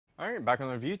Alright, back on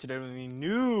the review today with the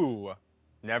new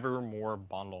Nevermore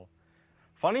Bundle.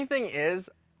 Funny thing is,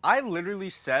 I literally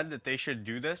said that they should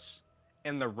do this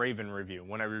in the Raven review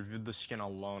when I reviewed the skin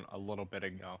alone a little bit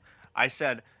ago. I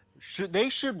said they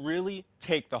should really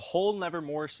take the whole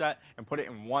Nevermore set and put it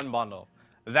in one bundle.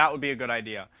 That would be a good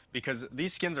idea because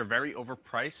these skins are very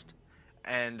overpriced,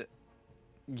 and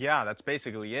yeah, that's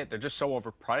basically it. They're just so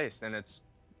overpriced, and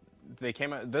they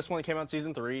came out. This one came out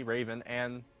season 3, Raven,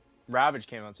 and Ravage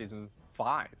came out season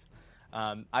 5.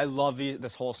 I love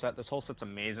this whole set. This whole set's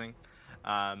amazing.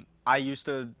 I used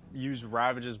to use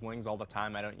Ravage's wings all the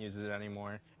time. I don't use it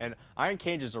anymore. And Iron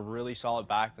Cage is a really solid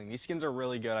backbling. These skins are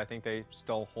really good. I think they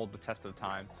still hold the test of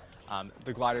time.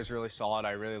 The glider is really solid.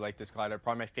 I really like this glider.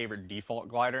 Probably my favorite default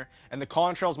glider. And the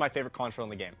contrail is my favorite contrail in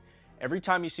the game. Every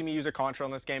time you see me use a contrail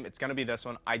in this game, it's going to be this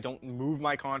one. I don't move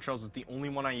my contrails. It's the only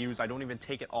one I use. I don't even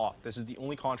take it off. This is the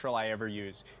only contrail I ever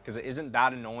use because it isn't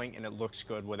that annoying and it looks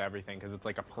good with everything because it's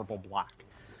like a purple black.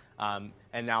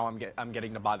 And now I'm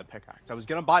getting to buy the pickaxe. I was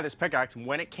going to buy this pickaxe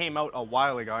when it came out a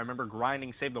while ago. I remember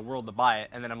grinding Save the World to buy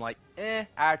it, and then I'm like,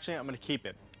 actually, I'm going to keep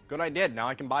it. Good I did. Now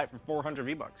I can buy it for 400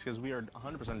 V-Bucks because we are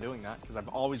 100% doing that because I've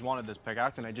always wanted this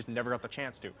pickaxe and I just never got the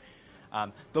chance to.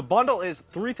 The bundle is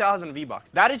 3,000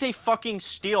 V-Bucks. That is a fucking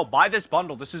steal. Buy this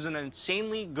bundle. This is an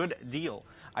insanely good deal.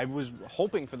 I was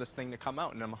hoping for this thing to come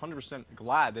out, and I'm 100%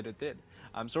 glad that it did.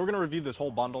 So we're going to review this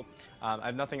whole bundle. I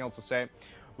have nothing else to say.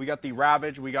 We got the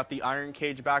Ravage, we got the Iron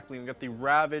Cage back bling, we got the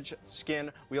Ravage skin,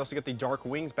 we also got the Dark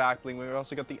Wings back bling, we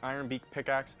also got the Iron Beak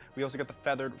pickaxe, we also got the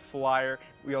Feathered Flyer,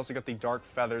 we also got the Dark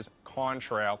Feathers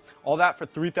contrail. All that for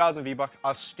 3,000 V-Bucks,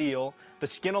 a steal. The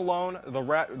skin alone,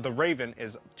 the Raven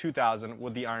is 2,000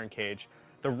 with the Iron Cage.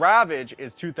 The Ravage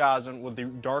is 2,000 with the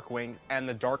Dark Wings and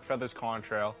the Dark Feathers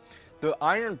contrail. The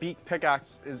Iron Beak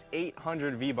pickaxe is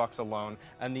 800 V-Bucks alone,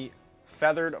 and the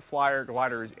Feathered Flyer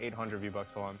glider is 800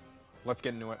 V-Bucks alone. Let's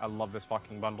get into it. I love this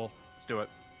fucking bundle. Let's do it.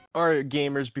 Alright,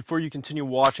 gamers, before you continue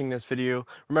watching this video,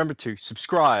 remember to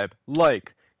subscribe,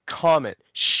 like, comment,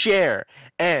 share,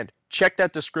 and check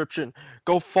that description.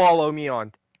 Go follow me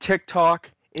on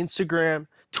TikTok, Instagram,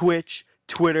 Twitch,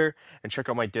 Twitter, and check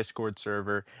out my Discord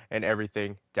server and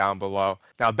everything down below.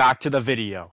 Now back to the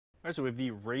video. Alright, so we have the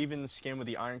Raven skin with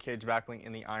the Iron Cage backbling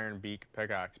and the Iron Beak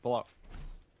pickaxe. Pull up.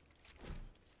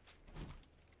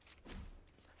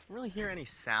 I don't really hear any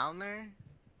sound there.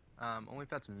 Only if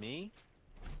that's me.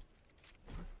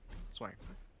 Swing.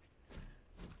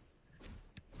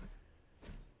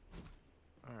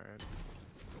 Alright.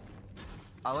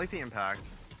 I like the impact.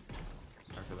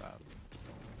 After that.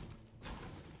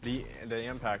 The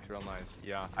impact's real nice.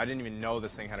 Yeah. I didn't even know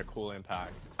this thing had a cool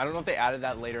impact. I don't know if they added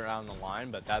that later on the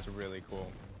line, but that's really cool.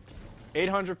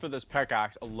 800 for this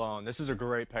pickaxe alone. This is a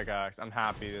great pickaxe. I'm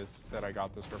happy that I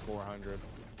got this for 400.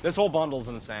 This whole bundle's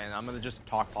insane. I'm gonna just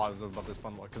talk positive about this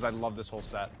bundle because I love this whole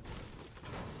set.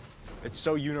 It's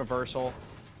so universal.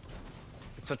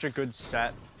 It's such a good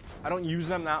set. I don't use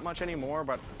them that much anymore,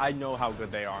 but I know how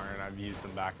good they are, and I've used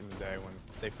them back in the day when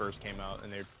they first came out,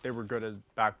 and they were good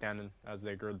back then as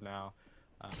they're good now.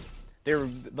 They were,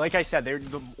 like I said,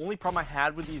 the only problem I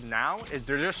had with these now is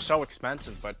they're just so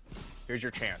expensive, but here's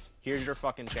your chance. Here's your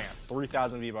fucking chance.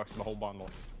 3,000 V-Bucks for the whole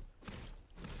bundle.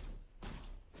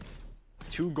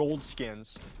 2 gold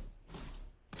skins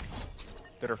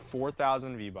that are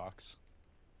 4,000 V-Bucks.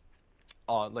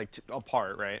 Like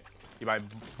apart, right? You buy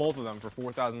both of them for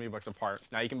 4,000 V-Bucks apart.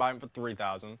 Now you can buy them for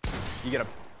 3,000. You get a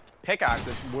pickaxe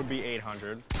that would be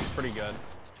 800. Pretty good.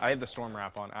 I had the storm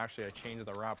wrap on. Actually, I changed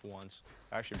the wrap once.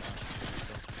 Actually,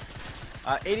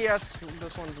 ADS,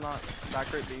 this one's not that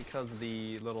great because of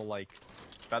the little like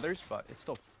feathers, but it's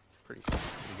still pretty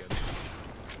good.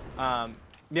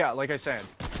 Yeah, like I said,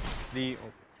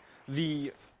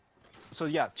 so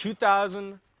yeah,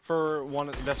 2,000 for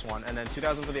this one, and then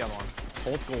 2,000 for the other one.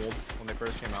 Both gold when they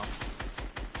first came out.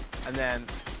 And then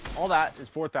all that is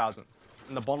 4,000.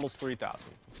 And the bundle's 3,000.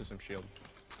 System shield.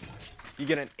 You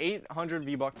get an 800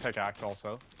 V-Buck pickaxe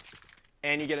also.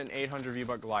 And you get an 800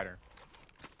 V-Buck glider.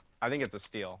 I think it's a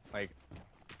steal. Like,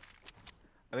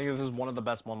 I think this is one of the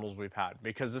best bundles we've had.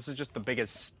 Because this is just the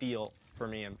biggest steal for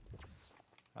me. And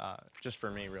just for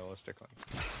me, realistically.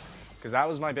 Because that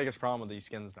was my biggest problem with these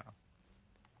skins now.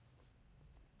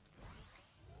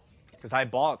 Because I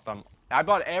bought them. I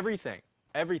bought everything.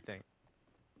 Everything.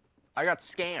 I got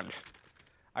scammed.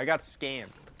 I got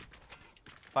scammed.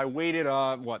 If I waited,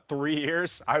 what, 3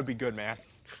 years? I would be good, man.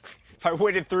 If I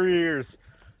waited 3 years,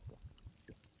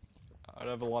 I'd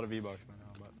have a lot of V-Bucks by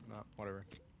now, but no, whatever.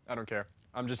 I don't care.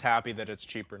 I'm just happy that it's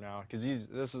cheaper now, because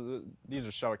these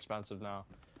are so expensive now.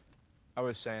 I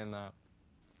was saying that,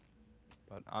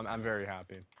 but I'm very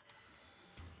happy.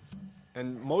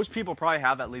 And most people probably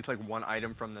have at least like one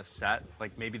item from this set,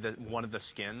 like maybe one of the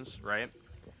skins, right?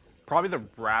 Probably the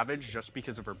Ravage just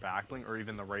because of her backbling, or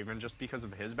even the Raven just because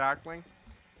of his backbling.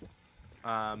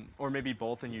 Or maybe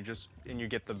both, and you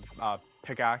get the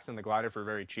pickaxe and the glider for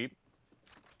very cheap.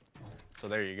 So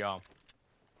there you go.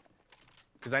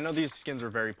 Because I know these skins were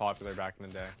very popular back in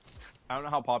the day. I don't know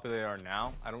how popular they are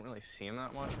now. I don't really see them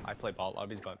that much. I play bot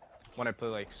lobbies, but when I play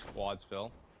like squads,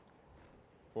 fill.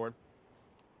 Forward.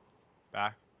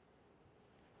 Back.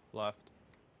 Left.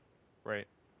 Right.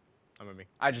 I'm moving.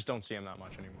 I just don't see them that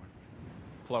much anymore.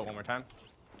 Float one more time.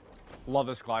 Love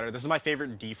this glider. This is my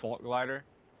favorite default glider.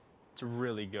 It's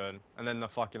really good. And then the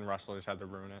fucking wrestlers had to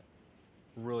ruin it.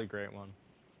 Really great one.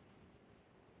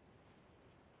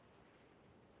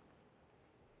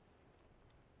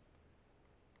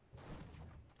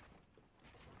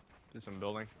 Do some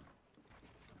building.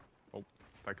 Oh,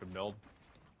 if I could build.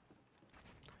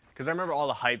 Because I remember all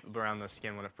the hype around this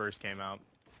skin when it first came out.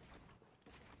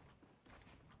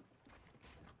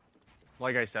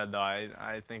 Like I said, though,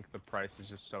 I think the price is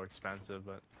just so expensive,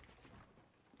 but...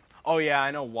 Oh, yeah,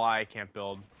 I know why I can't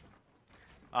build.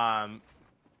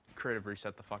 Creative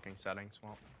reset the fucking settings.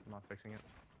 Well, I'm not fixing it.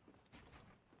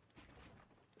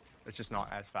 It's just not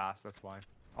as fast, that's why.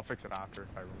 I'll fix it after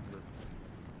if I remember.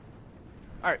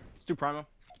 Alright, let's do Primo.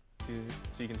 So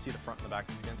you can see the front and the back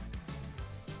of the skin.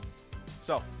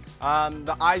 So,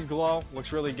 the eyes glow,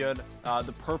 looks really good.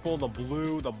 The purple, the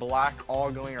blue, the black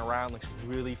all going around looks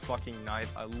really fucking nice.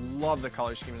 I love the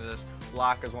color scheme of this.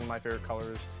 Black is one of my favorite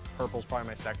colors. Purple's probably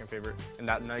my second favorite. And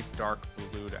that nice dark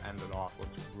blue to end it off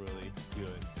looks really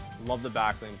good. Love the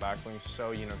backbling. Backbling is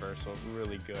so universal,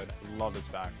 really good. I love this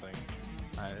backbling.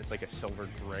 It's like a silver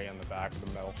gray on the back with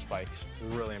the metal spikes.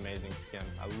 Really amazing skin.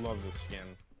 I love this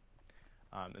skin.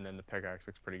 And then the pickaxe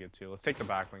looks pretty good too. Let's take the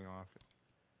backbling off.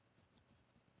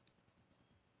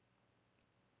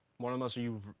 One of the most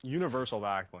universal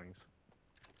backblings.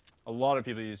 A lot of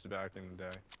people used the backbling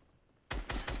today.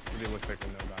 Maybe it looks like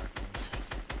with no backbling.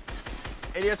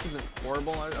 ADS isn't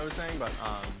horrible, I was saying, but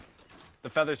the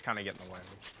feathers kind of get in the way.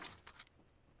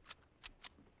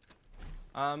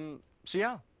 So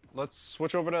yeah, let's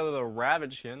switch over to the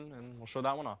Ravage skin, and we'll show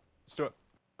that one off. Let's do it.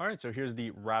 Alright, so here's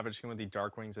the Ravage skin with the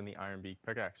dark wings and the iron beak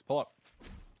pickaxe. Pull up.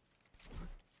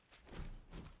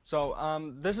 So,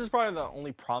 this is probably the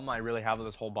only problem I really have with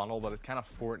this whole bundle, but it's kind of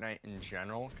Fortnite in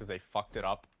general, because they fucked it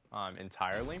up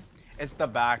entirely. It's the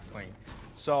back bling.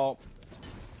 So,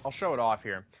 I'll show it off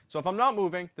here. So, if I'm not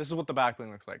moving, this is what the back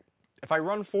bling looks like. If I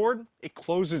run forward, it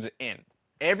closes in.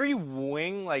 Every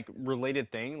wing, like,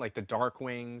 related thing, like the dark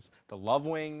wings, the love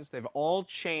wings, they've all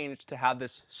changed to have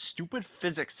this stupid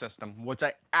physics system, which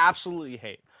I absolutely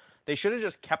hate. They should have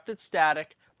just kept it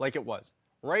static like it was.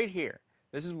 Right here.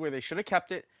 This is where they should have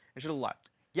kept it. It should have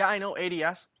left. Yeah, I know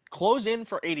ADS. Close in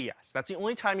for ADS. That's the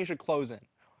only time you should close in.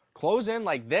 Close in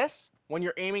like this when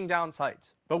you're aiming down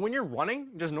sights. But when you're running,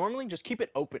 just normally, just keep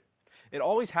it open. It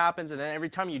always happens, and then every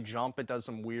time you jump, it does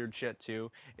some weird shit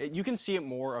too. You can see it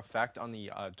more effect on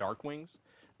the Dark Wings,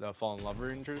 the Fallen Love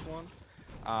Rangers one.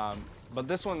 But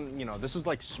this one, you know, this is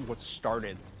like what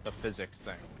started the physics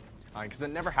thing. Because it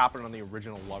never happened on the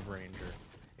original Love Ranger.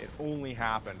 It only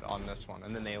happened on this one,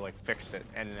 and then they like fixed it,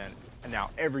 and now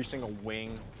every single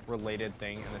wing related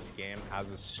thing in this game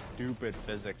has a stupid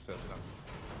physics system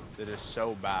that is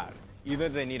so bad. Either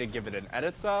they need to give it an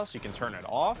edit style so you can turn it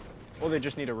off, or they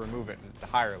just need to remove it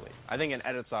entirely. I think an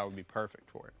edit style would be perfect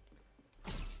for it.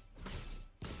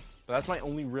 But that's my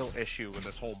only real issue with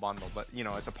this whole bundle. But you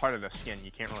know, it's a part of the skin.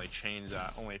 You can't really change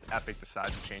that. Only if Epic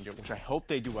decides to change it, which I hope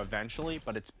they do eventually.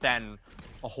 But it's been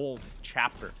a whole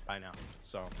chapter by now,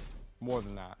 so more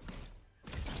than that.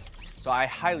 So I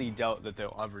highly doubt that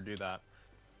they'll ever do that.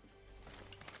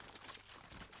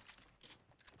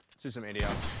 Let's do some ADS.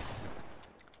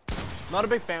 Not a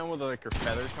big fan with like her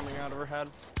feathers coming out of her head.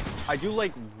 I do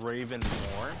like Raven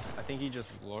more. I think he just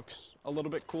looks a little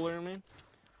bit cooler to me.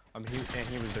 He was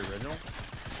the original,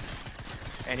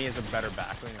 and he has a better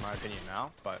backbling in my opinion now.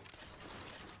 But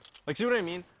like, see what I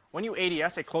mean? When you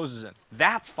ADS, it closes in.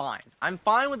 That's fine. I'm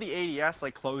fine with the ADS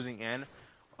like closing in,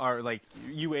 or like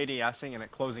you ADSing and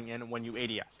it closing in when you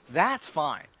ADS. That's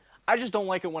fine. I just don't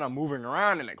like it when I'm moving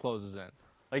around and it closes in.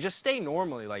 Like, just stay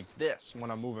normally like this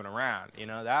when I'm moving around. You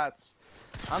know,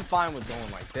 I'm fine with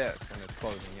going like this and it's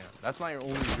closing in. That's my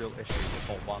only real issue with this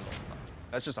whole bundle.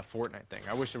 That's just a Fortnite thing.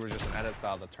 I wish there was just an edit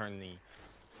style to turn the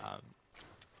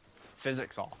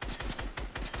physics off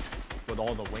with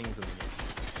all the wings in the game.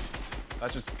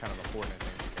 That's just kind of a Fortnite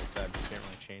thing. Like I said, you can't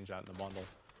really change that in the bundle.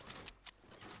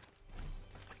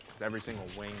 Every single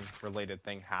wing related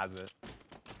thing has it.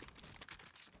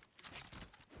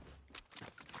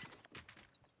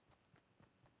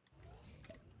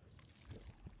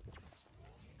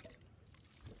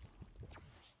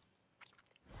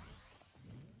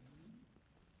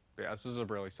 But yeah, this is a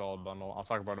really solid bundle. I'll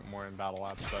talk about it more in battle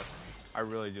apps, but I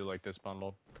really do like this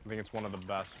bundle. I think it's one of the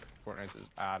best Fortnite has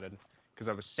added. Because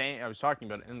I was talking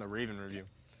about it in the Raven review.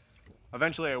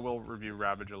 Eventually I will review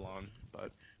Ravage alone, but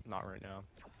not right now.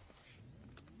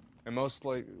 And most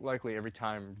likely every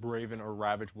time Raven or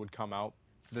Ravage would come out,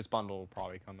 this bundle will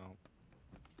probably come out.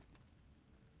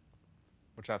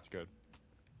 Which that's good.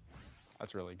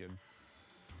 That's really good.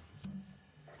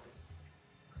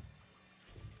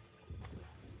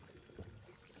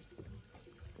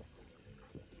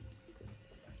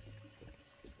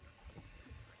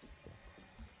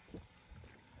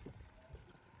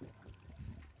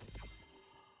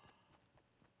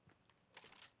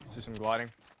 Let's do some gliding.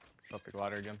 Shut the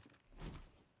glider again.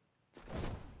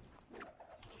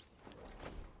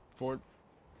 Forward.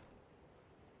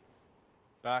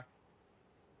 Back.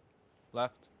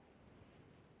 Left.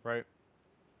 Right.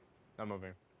 Not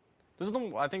moving. This is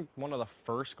I think one of the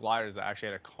first gliders that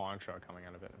actually had a contra coming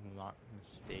out of it, if I'm not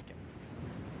mistaken.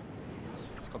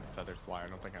 It's called the feathered flyer. I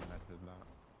don't think I mentioned that.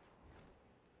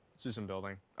 Let's do some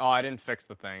building. Oh, I didn't fix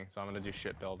the thing, so I'm gonna do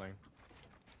shit building.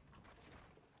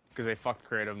 Because they fucked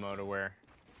creative mode to where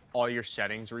all your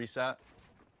settings reset.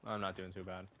 I'm not doing too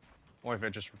bad. Or if it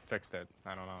just fixed it.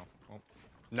 I don't know. Well,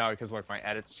 no, because look, my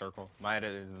edit's circle. My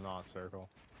edit is not circle.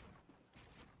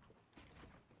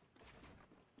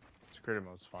 Creative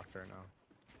mode's fucked right now.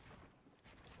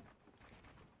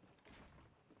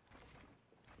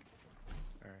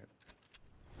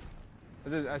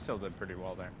 Alright. I still did pretty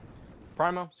well there.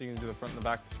 Primo, so you can do the front and the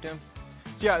back of the skin.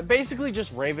 So yeah, basically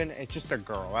just Raven, it's just a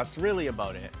girl. That's really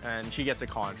about it. And she gets a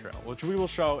contrail, which we will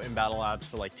show in battle apps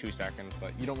for like 2 seconds,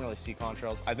 but you don't really see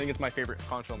contrails. I think it's my favorite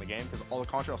contrail in the game because all the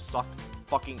contrails suck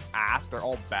fucking ass. They're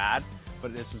all bad,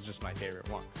 but this is just my favorite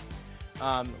one.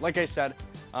 Like I said,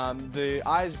 the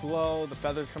eyes glow, the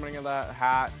feathers coming in that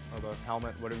hat, or the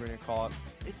helmet, whatever you call it.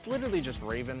 It's literally just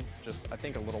Raven, just I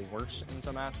think a little worse in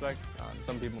some aspects.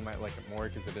 Some people might like it more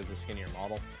because it is a skinnier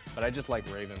model, but I just like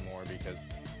Raven more because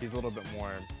he's a little bit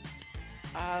more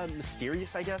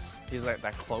mysterious, I guess. He's like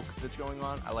that cloak that's going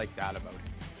on. I like that about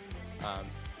him.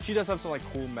 She does have some like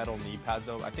cool metal knee pads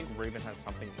though. I think Raven has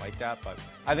something like that, but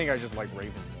I think I just like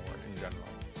Raven more in general.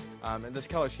 And this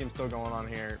color scheme's still going on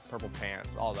here, purple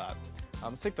pants, all that.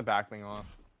 Let's take the back thing off.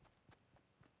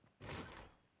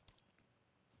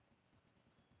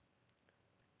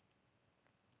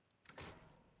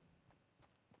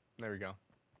 There we go.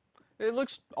 It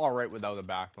looks alright without the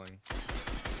back bling.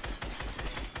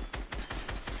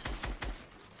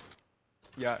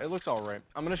 Yeah, it looks alright.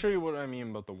 I'm gonna show you what I mean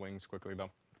about the wings quickly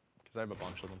though, because I have a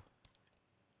bunch of them.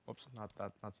 Whoops,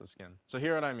 that's the skin. So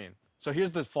here what I mean. So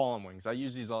here's the fallen wings. I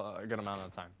use these a good amount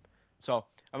of the time. So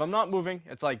if I'm not moving,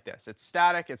 it's like this. It's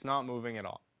static. It's not moving at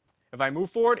all. If I move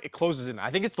forward, it closes in.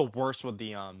 I think it's the worst with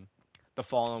the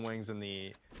fallen wings and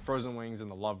the frozen wings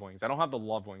and the love wings. I don't have the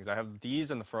love wings. I have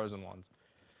these and the frozen ones.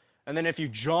 And then if you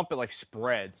jump, it like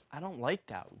spreads. I don't like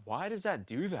that. Why does that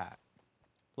do that?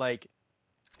 Like,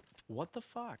 what the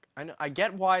fuck? I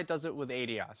get why it does it with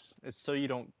ADS. It's so you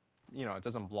don't, you know, it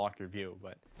doesn't block your view,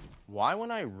 but why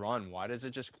when I run, why does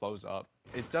it just close up?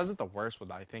 It does it the worst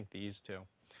with, I think, these two.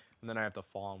 And then I have the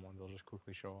fallen ones I'll just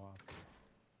quickly show off.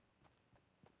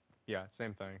 Yeah,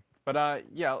 same thing. But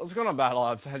yeah, let's go to battle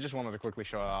labs. I just wanted to quickly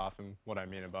show it off and what I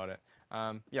mean about it.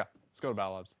 Yeah, let's go to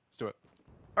battle labs. Let's do it.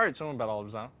 Alright, so I'm in battle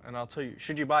labs now, and I'll tell you,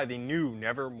 should you buy the new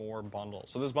Nevermore bundle?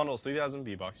 So this bundle is 3,000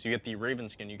 V-Bucks. You get the Raven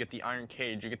skin, you get the Iron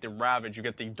Cage, you get the Ravage, you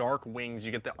get the Dark Wings,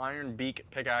 you get the Iron Beak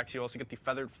pickaxe, you also get the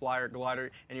Feathered Flyer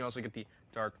glider, and you also get the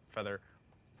Dark Feather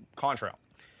contrail.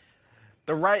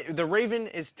 The Raven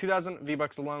is 2,000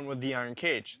 V-Bucks alone with the Iron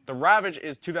Cage. The Ravage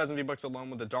is 2,000 V-Bucks alone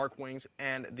with the Dark Wings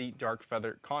and the Dark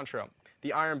Feather contrail.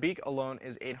 The Iron Beak alone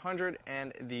is 800,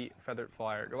 and the Feathered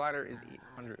Flyer glider is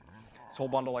 800. This whole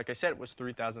bundle, like I said, was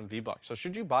 3,000 V-Bucks. So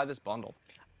should you buy this bundle?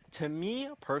 To me,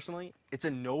 personally, it's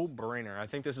a no-brainer. I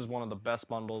think this is one of the best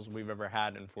bundles we've ever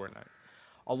had in Fortnite.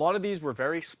 A lot of these were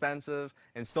very expensive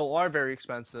and still are very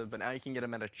expensive, but now you can get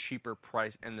them at a cheaper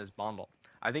price in this bundle.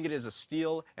 I think it is a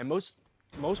steal, and most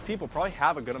people probably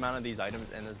have a good amount of these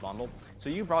items in this bundle, so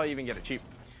you probably even get it cheap.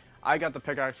 I got the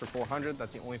pickaxe for 400.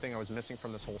 That's the only thing I was missing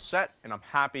from this whole set, and I'm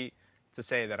happy to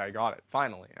say that I got it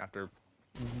finally after,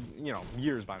 you know,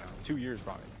 years by now. 2 years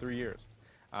probably, 3 years.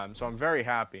 So I'm very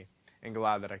happy and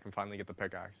glad that I can finally get the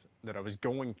pickaxe that I was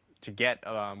going to get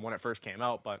when it first came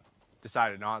out, but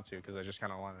decided not to because I just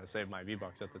kind of wanted to save my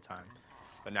V-Bucks at the time.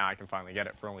 But now I can finally get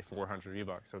it for only 400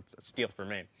 V-Bucks, so it's a steal for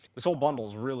me. This whole bundle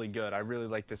is really good. I really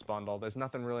like this bundle. There's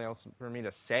nothing really else for me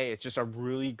to say. It's just a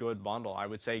really good bundle. I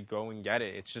would say go and get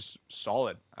it. It's just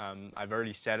solid. I've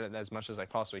already said it as much as I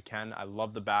possibly can. I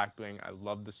love the back bling. I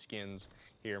love the skins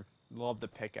here. Love the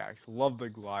pickaxe. Love the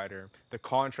glider. The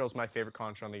contrail is my favorite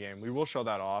contrail in the game. We will show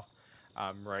that off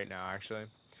right now, actually.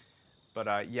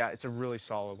 But yeah, it's a really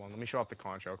solid one. Let me show off the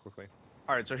contrail quickly.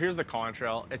 All right, so here's the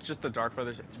contrail. It's just the dark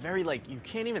feathers. It's very like you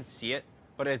can't even see it,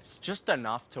 but it's just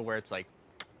enough to where it's like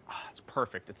it's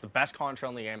perfect. It's the best contrail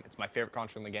in the game. It's my favorite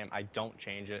contrail in the game. I don't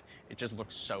change it. It just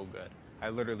looks so good. I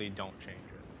literally don't change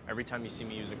it. Every time you see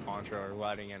me use a contrail or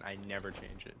lighting it, I never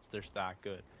change it. It's just that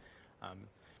good. Um,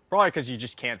 Probably because you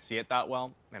just can't see it that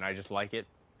well, and I just like it,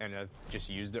 and I've just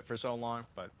used it for so long.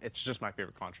 But it's just my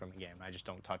favorite contrail in the game. I just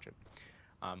don't touch it.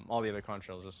 All the other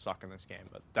contrails just suck in this game,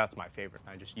 but that's my favorite.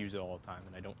 I just use it all the time,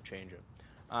 and I don't change it.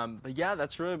 But yeah,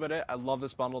 that's really about it. I love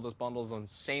this bundle. This bundle is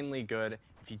insanely good.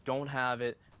 If you don't have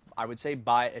it, I would say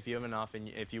buy it if you have enough and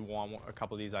if you want a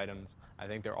couple of these items. I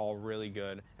think they're all really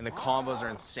good, and the combos are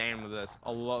insane with this.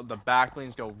 The back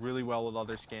blings go really well with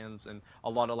other skins, and a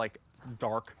lot of like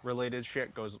dark related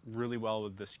shit goes really well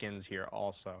with the skins here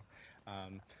also.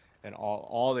 And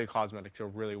all the cosmetics go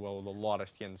really well with a lot of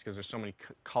skins because there's so many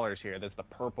colors here. There's the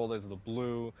purple, there's the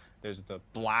blue, there's the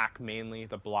black mainly.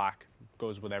 The black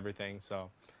goes with everything.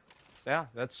 So yeah,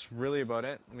 that's really about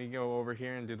it. Let me go over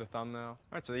here and do the thumbnail. All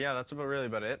right, so yeah, that's about really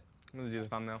about it. I'm gonna do the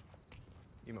thumbnail.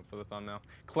 Emote for the thumbnail.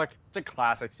 Click. It's a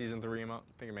classic season 3 emote.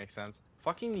 I think it makes sense.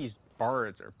 Fucking these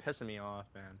birds are pissing me off,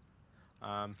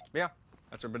 man. Yeah,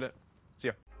 that's about it.